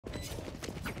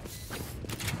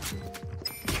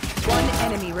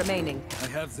enemy remaining. I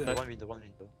have the One window.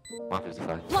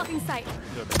 155. Blocking sight.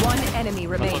 One enemy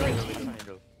remaining.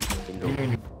 Window.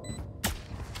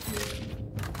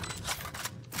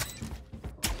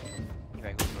 He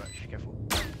might go for rush, careful.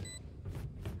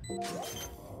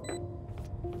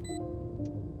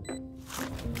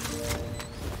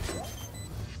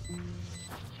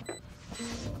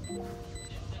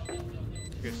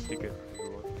 Stick it.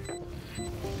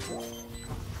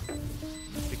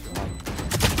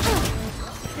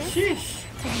 Sheesh.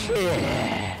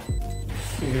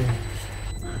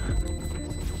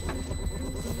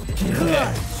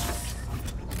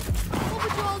 What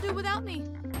would you all do without me?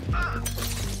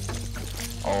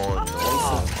 Oh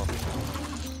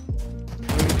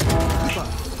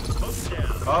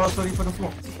Oh, sorry for the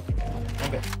smoke. My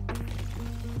bad.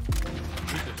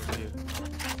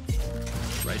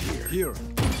 right here. Here.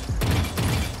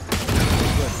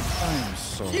 I'm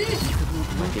sorry.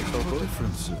 No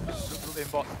differences.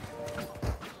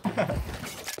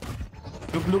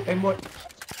 Look, aimbot.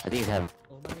 I think it's him.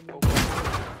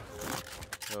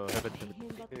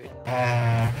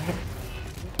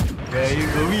 Where are you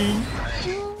going?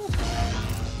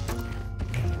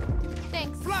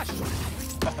 Thanks. Flash.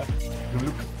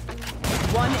 Look.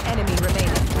 One enemy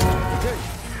remaining.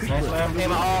 Nice lamp.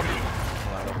 Came off.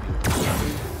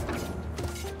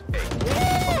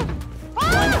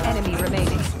 One enemy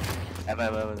remaining.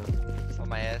 It's on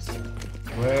my ass.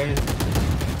 Where is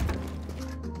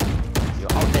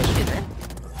You're out that shit, man.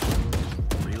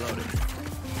 Reloading.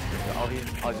 You're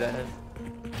out there.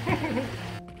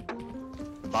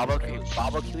 Barbecuing.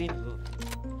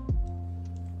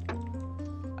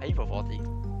 I aim for 40.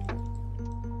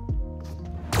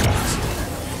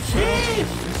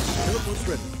 Teleport's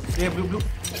ready. yeah, blue.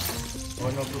 Oh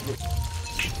no, blue.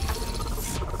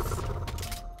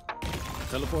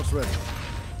 Teleport's ready.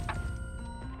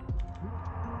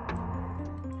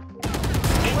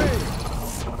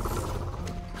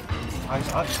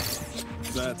 Ice.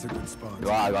 That's a good spot.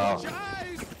 Wow.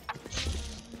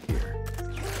 Here.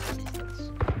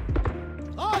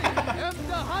 I am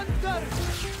the hunter.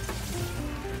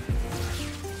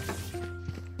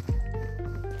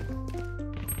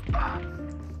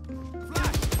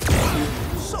 Flash.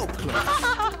 So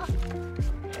close.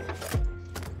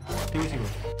 Zero.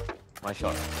 My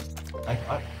shot.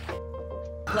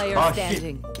 Player Oh,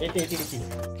 standing. shit.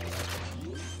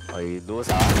 Oh, you lose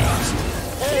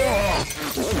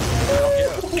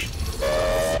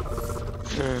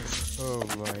Oh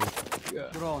my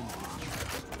god. Drawn.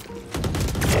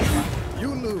 You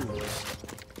lose.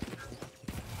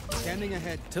 Scanning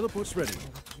ahead. Teleport's ready.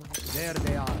 There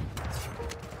they are.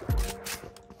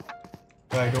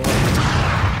 I don't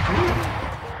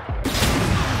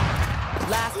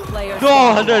Last player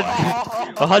No, standing.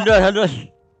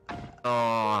 100.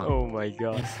 Oh. Oh my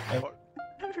god.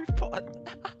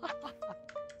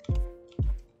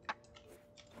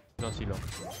 Not too long.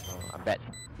 I bet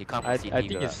he can't I CT.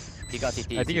 think it's. He got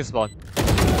CT. I think it's spawn.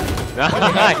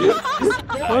 Nice.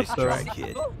 What's the right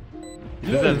kid?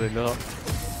 This is not.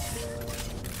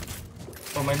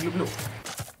 Oh, my blue.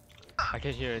 I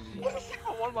can hear it.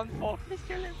 114. Please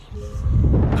kill him.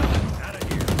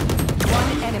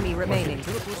 One enemy remaining.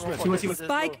 Teleport's ready.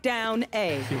 Spike down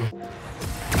A.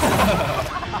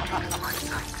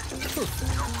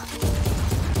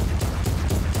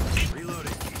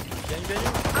 Reloading.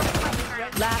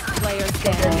 Last player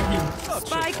standing.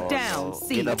 Spike down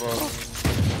C.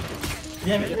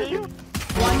 Yeah, man.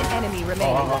 One enemy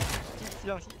remaining.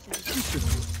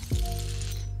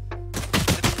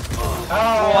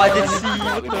 Oh, I didn't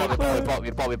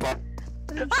see. We pop.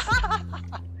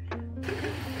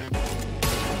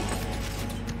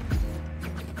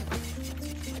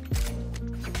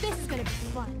 This is gonna be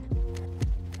fun.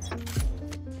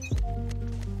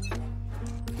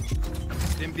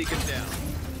 Stim beacon down.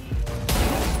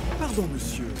 Pardon,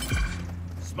 monsieur.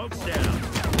 Smoke's down.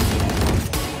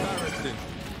 Embarrassing.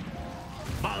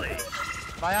 Molly.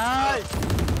 My eyes.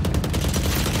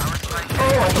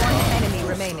 One enemy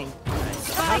remaining.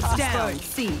 Spike down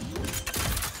C.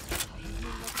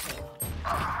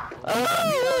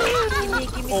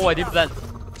 Oh, I didn't plan.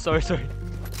 Sorry.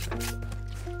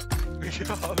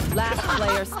 Last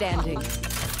player standing.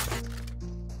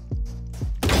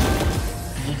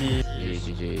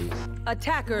 GG.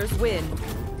 Attackers win.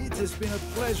 It has been a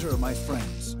pleasure, my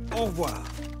friends. Au revoir.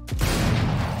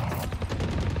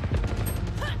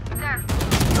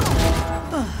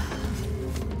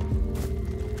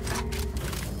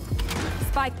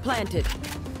 Spike planted.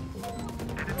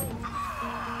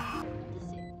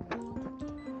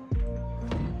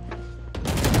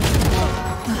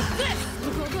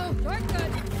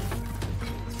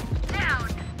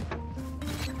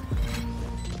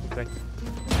 right.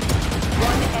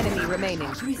 One enemy remaining.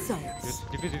 Defuse,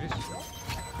 defuse.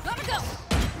 Gotta go.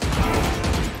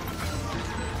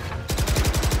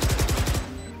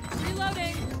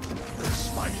 Reloading.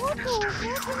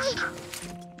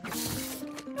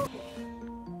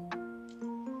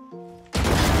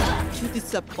 You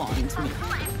disappoint me.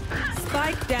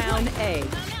 Spike down A.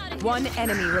 One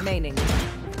enemy remaining.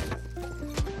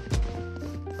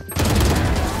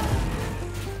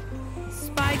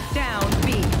 Spike down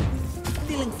B.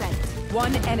 Still in sight.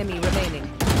 One enemy remaining.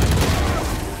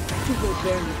 You will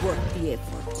barely worth the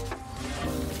effort.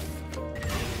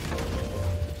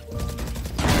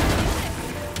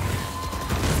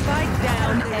 Spike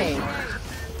down A.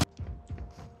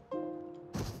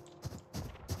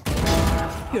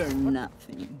 You're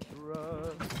nothing.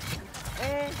 One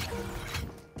enemy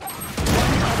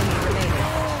remaining.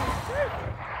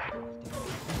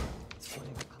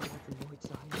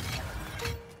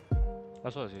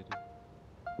 That's what I say, dude.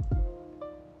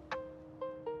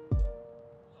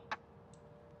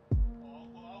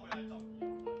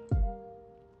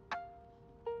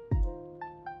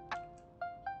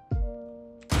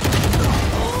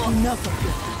 Enough of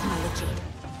your technology.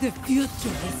 The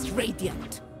future is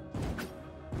radiant.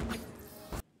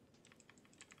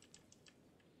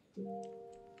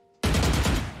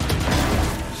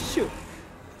 Shoot.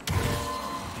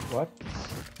 What?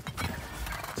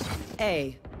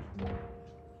 A.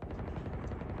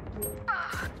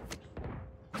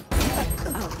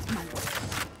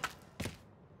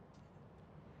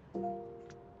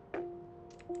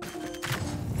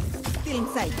 Still in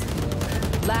sight.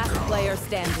 Last player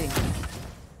standing.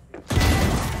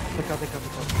 Take out.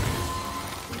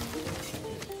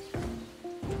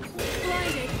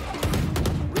 Blinded.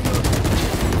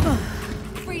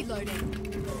 Reloading.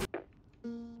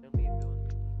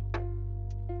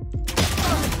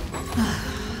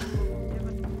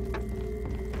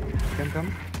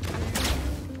 Come.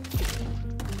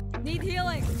 Need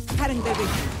healing. Cutting baby.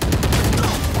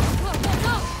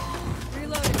 Go.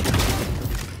 Reloading.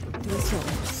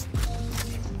 Resource.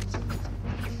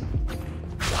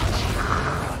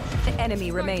 The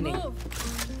enemy remaining. Move.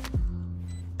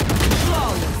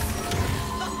 Flawless.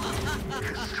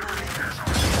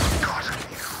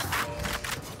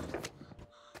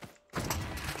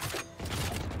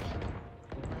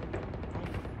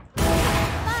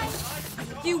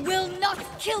 You will not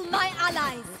kill my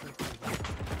allies.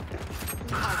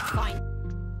 I'll find.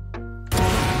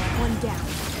 One down.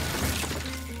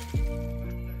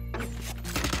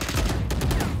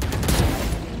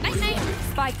 Night.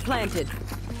 Spike planted.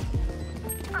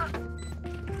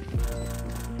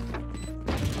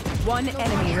 One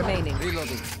enemy remaining.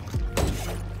 Reloading.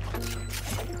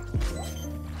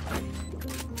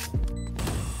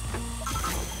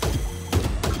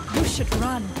 You should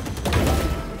run.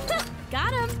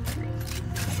 Got him.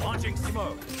 Launching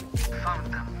smoke.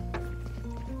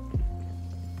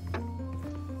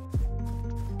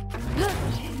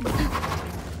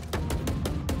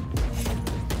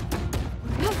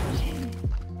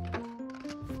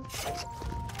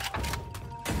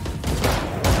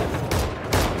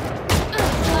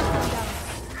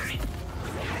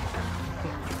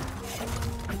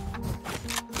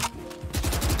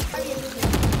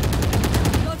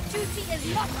 Your duty is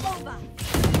not over.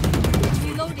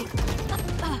 Reloading.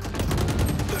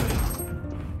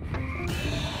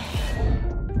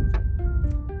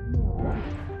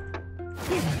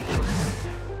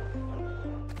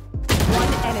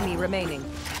 One enemy remaining.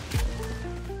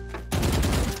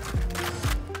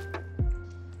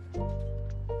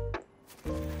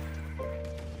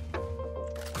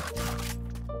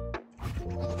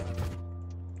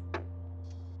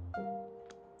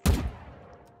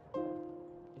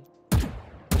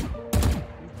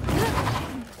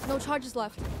 No charges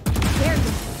left. There you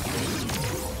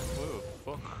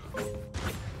Fuck.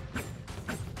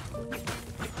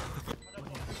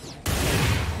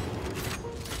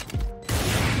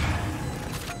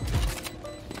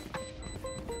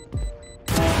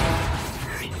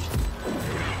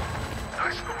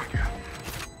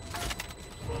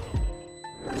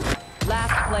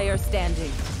 Last player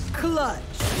standing. Clutch.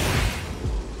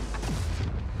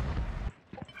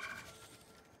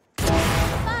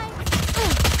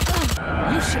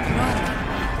 You should run.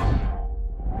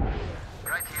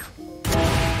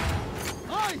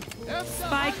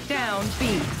 Spike down B.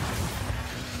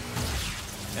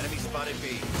 Enemy spotted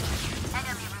B.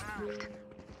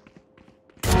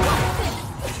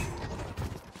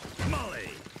 Molly.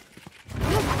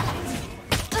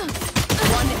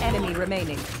 One enemy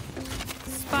remaining.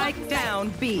 Spike down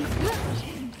B.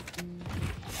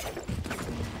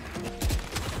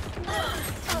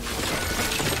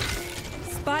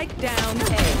 Spike down A.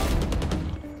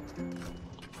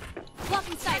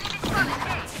 Blocking sight.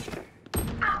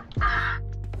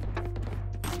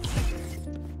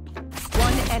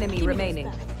 One enemy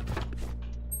remaining.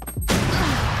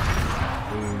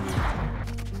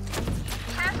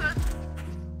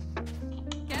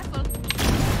 Careful.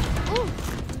 Ooh.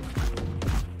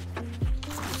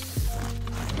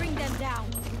 Bring them down.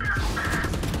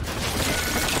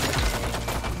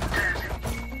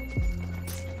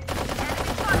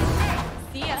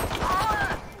 See ya.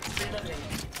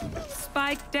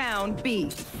 Spike down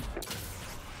B.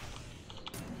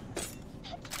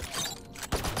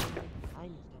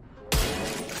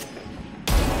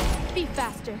 Be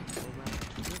faster.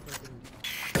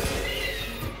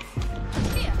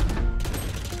 Here.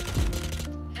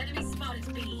 Enemy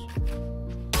spotted B.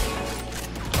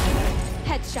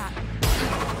 Headshot.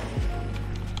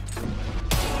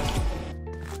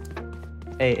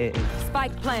 Hey.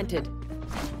 Spike planted.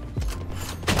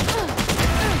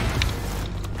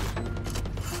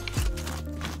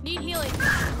 Need healing.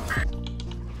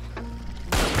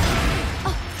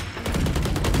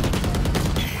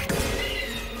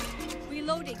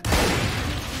 Reloading.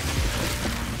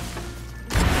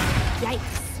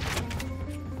 Yikes.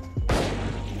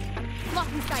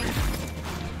 Blocking sight.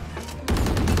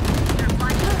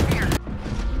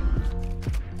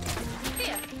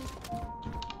 Here.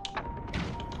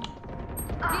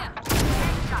 Here.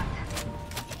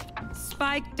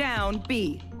 Spike down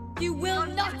B. You will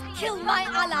not kill my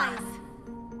allies.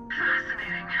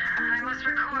 Fascinating. I must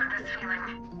record this feeling.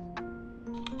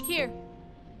 Here.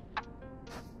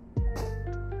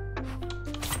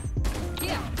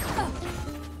 Here.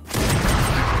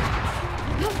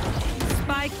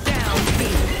 Spike down B.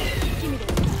 Give me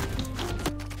this.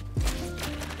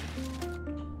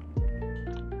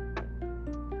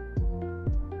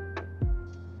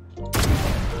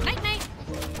 Night night.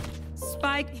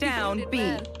 Spike down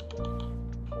B.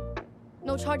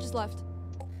 No charges left.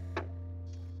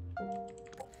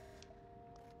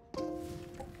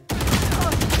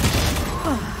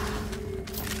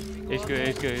 It's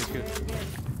good.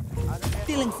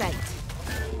 Stealing sight.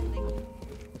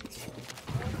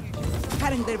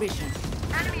 Cutting their vision.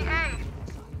 Enemy A.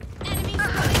 Enemy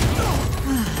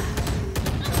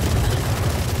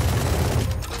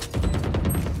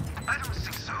I don't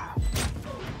think so.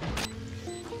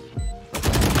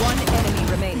 One enemy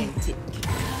remaining.